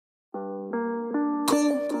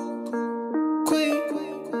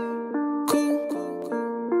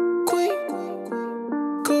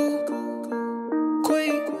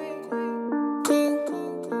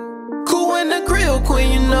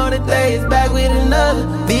birthday is back with another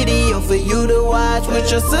video for you to watch with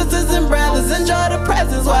your sisters and brothers. Enjoy the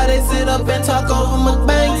presents while they sit up and talk over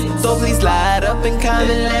MukBangs. So please slide up and comment,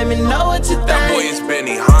 let me know what you think. That boy is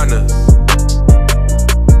Benny Hanna.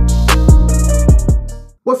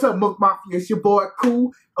 What's up, MukMafia? It's your boy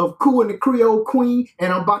Cool of Cool and the Creole Queen,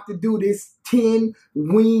 and I'm about to do this 10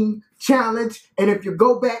 wing challenge. And if you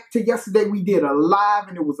go back to yesterday, we did a live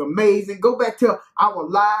and it was amazing. Go back to our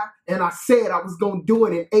live, and I said I was gonna do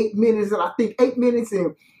it in 8 minutes, and I think 8 minutes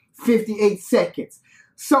and 58 seconds.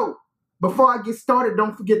 So before I get started,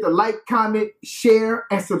 don't forget to like, comment, share,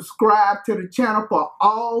 and subscribe to the channel for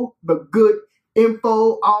all the good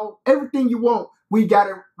info, everything you want. We got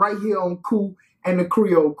it right here on Cool and the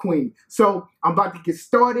Creole Queen. So I'm about to get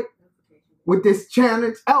started with this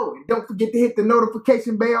challenge. Oh, and don't forget to hit the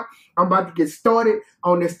notification bell. I'm about to get started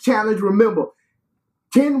on this challenge. Remember,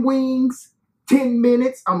 10 wings, 10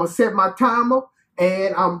 minutes. I'm gonna set my timer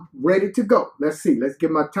and I'm ready to go. Let's see. Let's get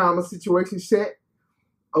my timer situation set.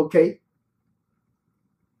 Okay.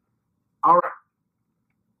 All right.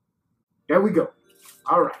 There we go.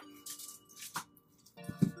 All right.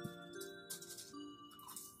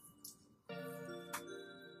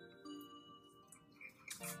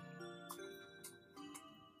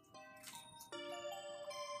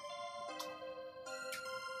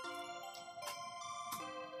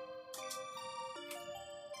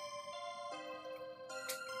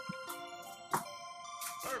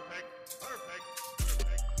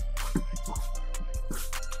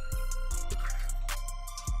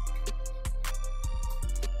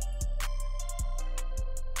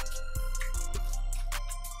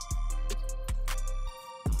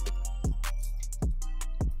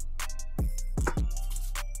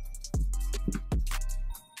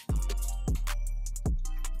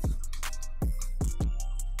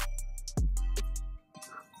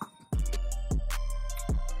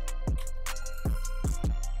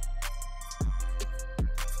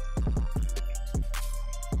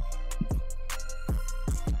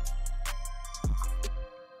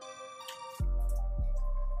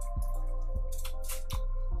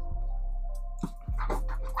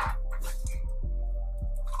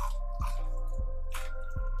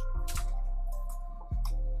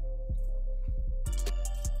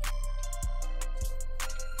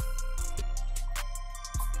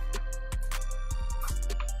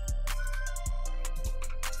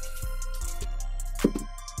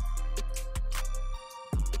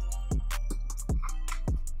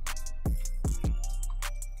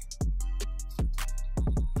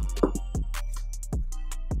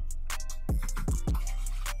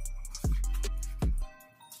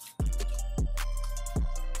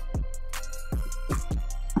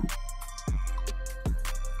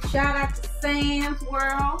 Shout out to Sam's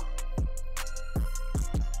World.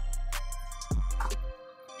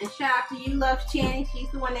 And shout out to You Love Channing. She's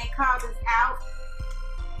the one that called us out.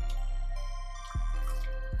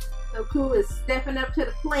 So Cool is stepping up to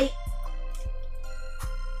the plate.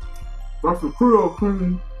 That's the Creole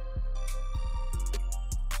Queen.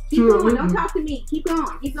 Keep going. Don't talk to me. Keep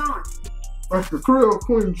going. Keep going. That's the Creole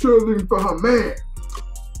Queen cheerleading for her man.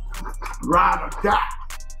 Ride or die.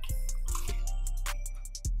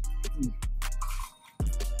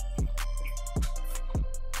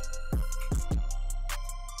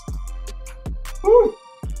 Woo.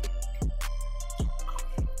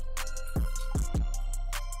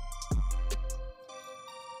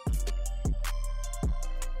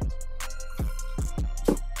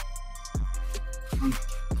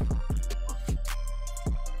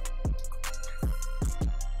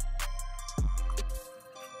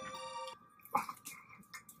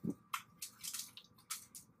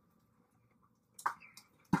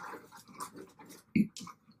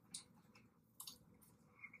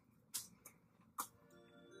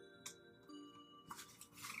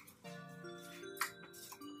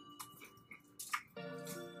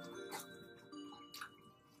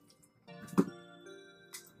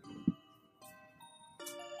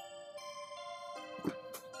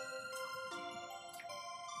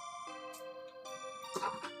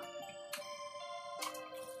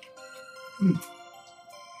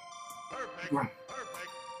 Perfect. Right. Perfect.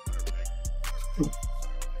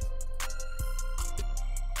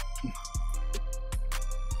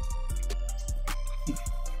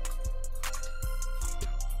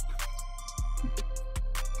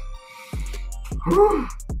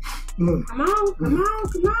 Come on, come on,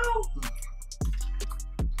 come on.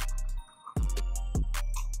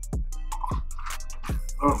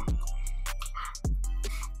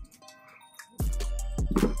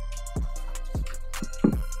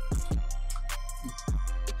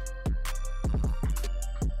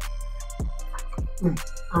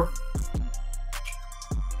 Oh.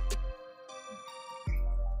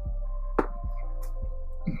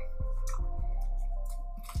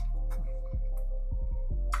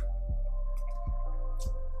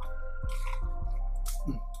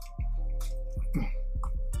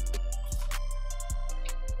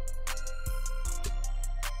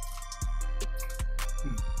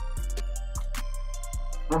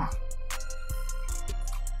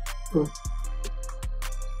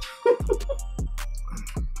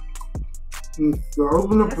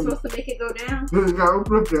 Open up. That's supposed to make it go down. You gotta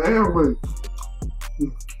open up your airways.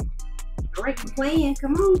 All right, you playing?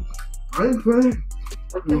 Come on. I ain't playing.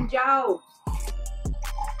 With them jaws.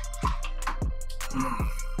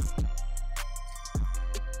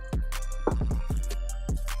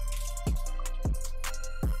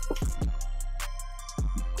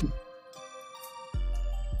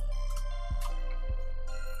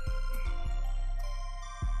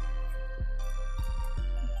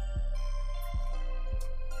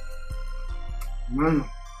 Man,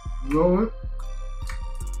 you know what?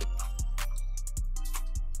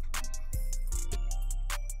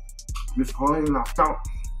 This coin knocked out.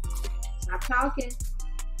 Stop talking.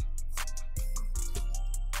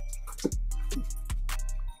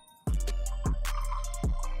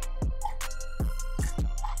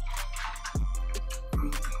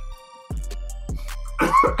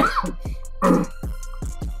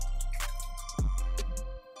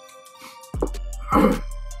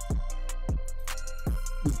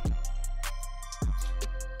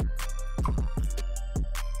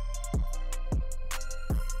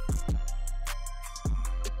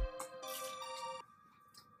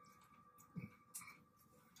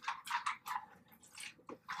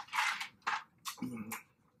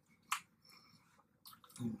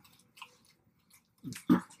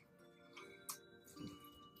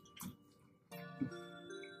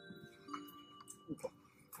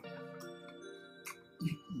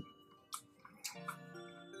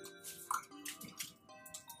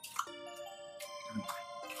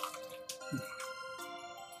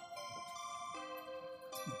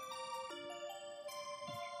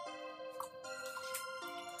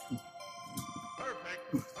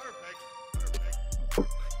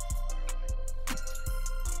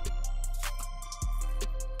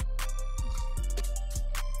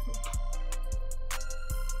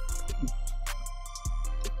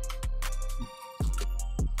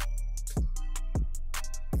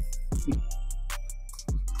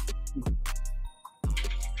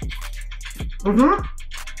 Mm-hmm.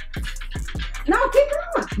 No, keep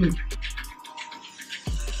going.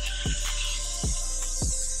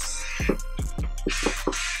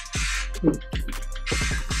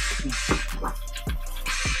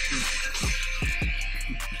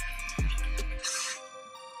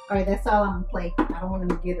 All right, that's all I'm gonna play. I don't want him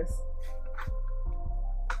to get us.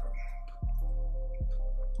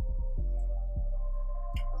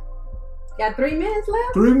 Got 3 minutes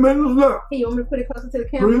left? 3 minutes left. Hey, you want me to put it closer to the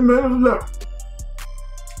camera? 3 minutes left.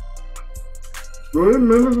 3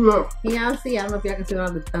 minutes left. Can y'all see? I don't know if y'all can see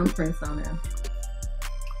all the thumbprints on there.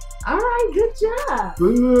 All right, good job.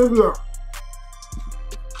 3 minutes left.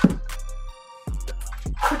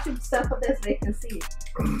 Put your stuff up there so they can see it.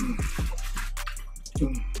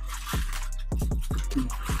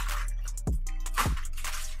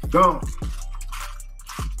 Gone.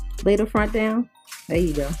 Lay the front down. There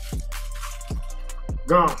you go.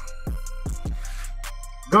 Gone.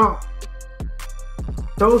 Gone.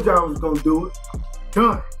 Told y'all I was gonna do it.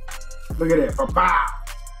 Done. Look at that. Bow.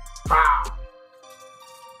 Bow.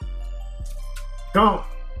 Gone.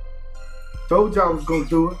 Told y'all I was gonna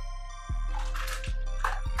do it.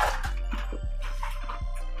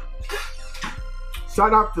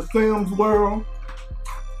 Shout out to Sam's World.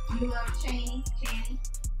 You love Channing.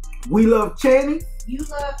 We love Channing. You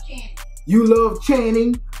love Channing. You love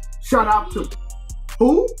Channing. Shout out to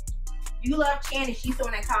who? You love Channing. She's the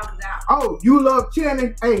one that calls us out. Oh, you love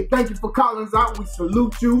Channing. Hey, thank you for calling us out. We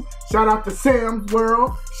salute you. Shout out to Sam's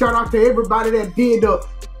World. Shout out to everybody that did the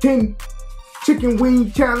 10 chicken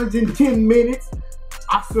wing challenge in 10 minutes.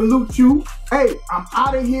 I salute you. Hey, I'm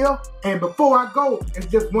out of here. And before I go, it's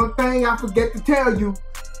just one thing I forget to tell you.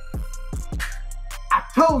 I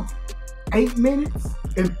told you, 8 minutes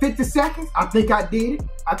and 50 seconds. I think I did it.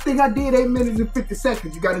 I think I did 8 minutes and 50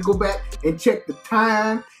 seconds. You got to go back and check the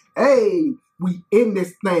time. Hey, we in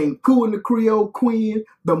this thing. Cool and the Creole Queen,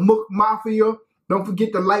 the MukMafia. Don't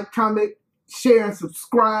forget to like, comment, share, and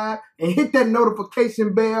subscribe. And hit that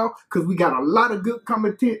notification bell because we got a lot of good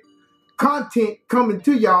content coming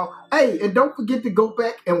to y'all. Hey, and don't forget to go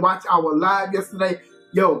back and watch our live yesterday.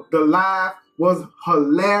 Yo, the live was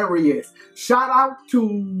hilarious. Shout out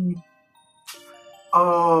to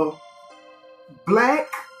Black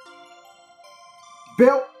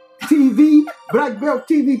Belt TV. Black Belt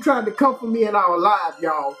TV tried to come for me in our live,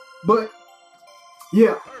 y'all. But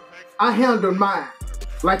yeah, I handled mine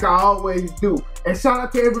like I always do. And shout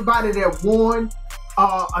out to everybody that won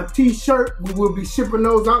a t-shirt. We will be shipping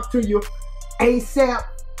those out to you ASAP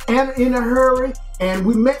and in a hurry. And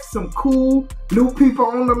we met some cool new people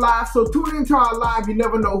on the live. So tune into our live. You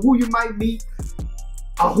never know who you might meet.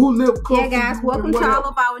 Who live close. Yeah, guys, welcome to all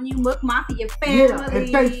of our new MukMafia family. Yeah,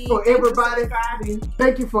 and thank you for everybody.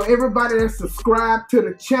 Thank you for everybody that subscribed to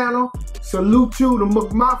the channel. Salute you, the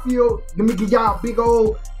MukMafia. Let me give y'all a big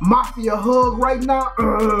old mafia hug right now.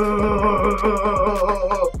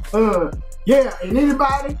 Yeah, and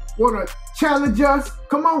anybody want to challenge us?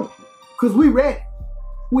 Come on, because we ready.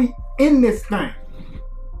 We in this thing.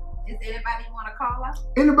 Is anybody you want to call out?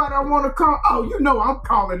 Anybody I want to call? Oh, you know I'm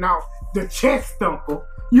calling out the chest thumper.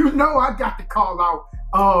 You know I got to call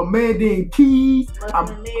out Mandy and Keys,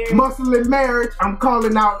 Muscle and Marriage. I'm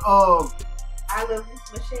calling out I Love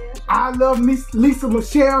Miss Michelle show. I Love Miss Lisa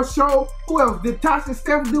Michelle show. Who else? Did Tasha and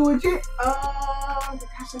Steph do it yet? Did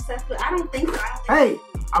Tasha and Steph do it? I don't think so. Hey,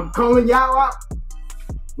 I'm calling y'all out.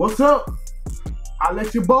 What's up? I'll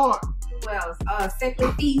let you board. Who else? Simply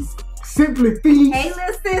Feast. Simply Feast. Hey,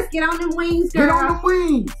 little sis, get on them wings, girl. Get on the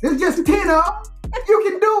wings. There's just 10 of them. You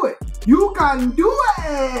can do it. You can do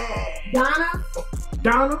it. Donna.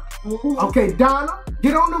 Mm-hmm. Okay, Donna,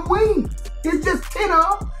 get on the wings. It's just 10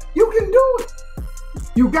 of them. You can do it.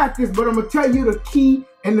 You got this, but I'm going to tell you the key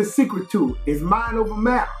and the secret to it. It's mind over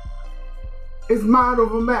matter. It's mind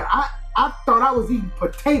over matter. I thought I was eating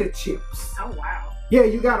potato chips. Oh, wow. Yeah,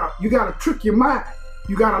 you gotta trick your mind.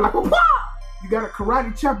 You gotta like, wow! You gotta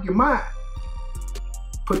karate chop your mind.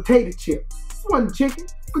 Potato chips. This wasn't chicken.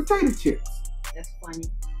 Potato chips. That's funny.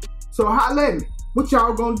 So holla at me. What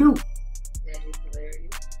y'all gonna do? That is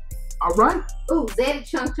hilarious. All right? Ooh, Zaddy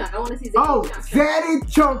Chunk Chunk. I want to see Zaddy Oh, Chunk Chunk.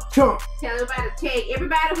 Zaddy Chunk Chunk. Tell everybody to tag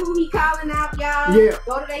everybody who he calling out, y'all. Yeah.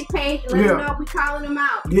 Go to their page and let them know we calling them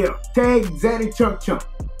out. Yeah. Tag Zaddy Chunk Chunk.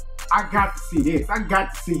 I got to see this. I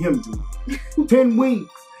got to see him do it. 10 wings.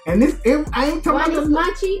 And this, I ain't talking about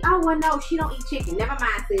Munchie. Oh, well, no, she don't eat chicken. Never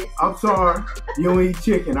mind, sis. I'm sorry. You don't eat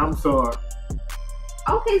chicken. I'm sorry.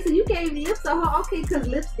 Okay, so you gave Lips a whole, okay, because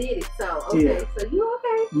Lips did it. So, okay, Yeah. so you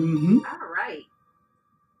okay? Mm-hmm. All right.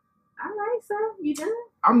 All right, sir. You done?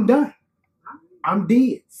 I'm done. I'm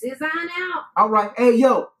dead. Sis on out. All right. Hey,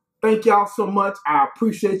 yo. Thank y'all so much. I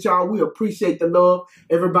appreciate y'all. We appreciate the love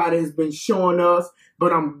everybody has been showing us.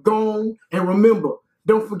 But I'm gone. And remember,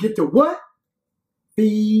 don't forget to what?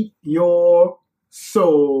 Feed your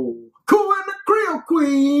soul. Cool in the Creole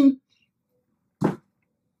Queen.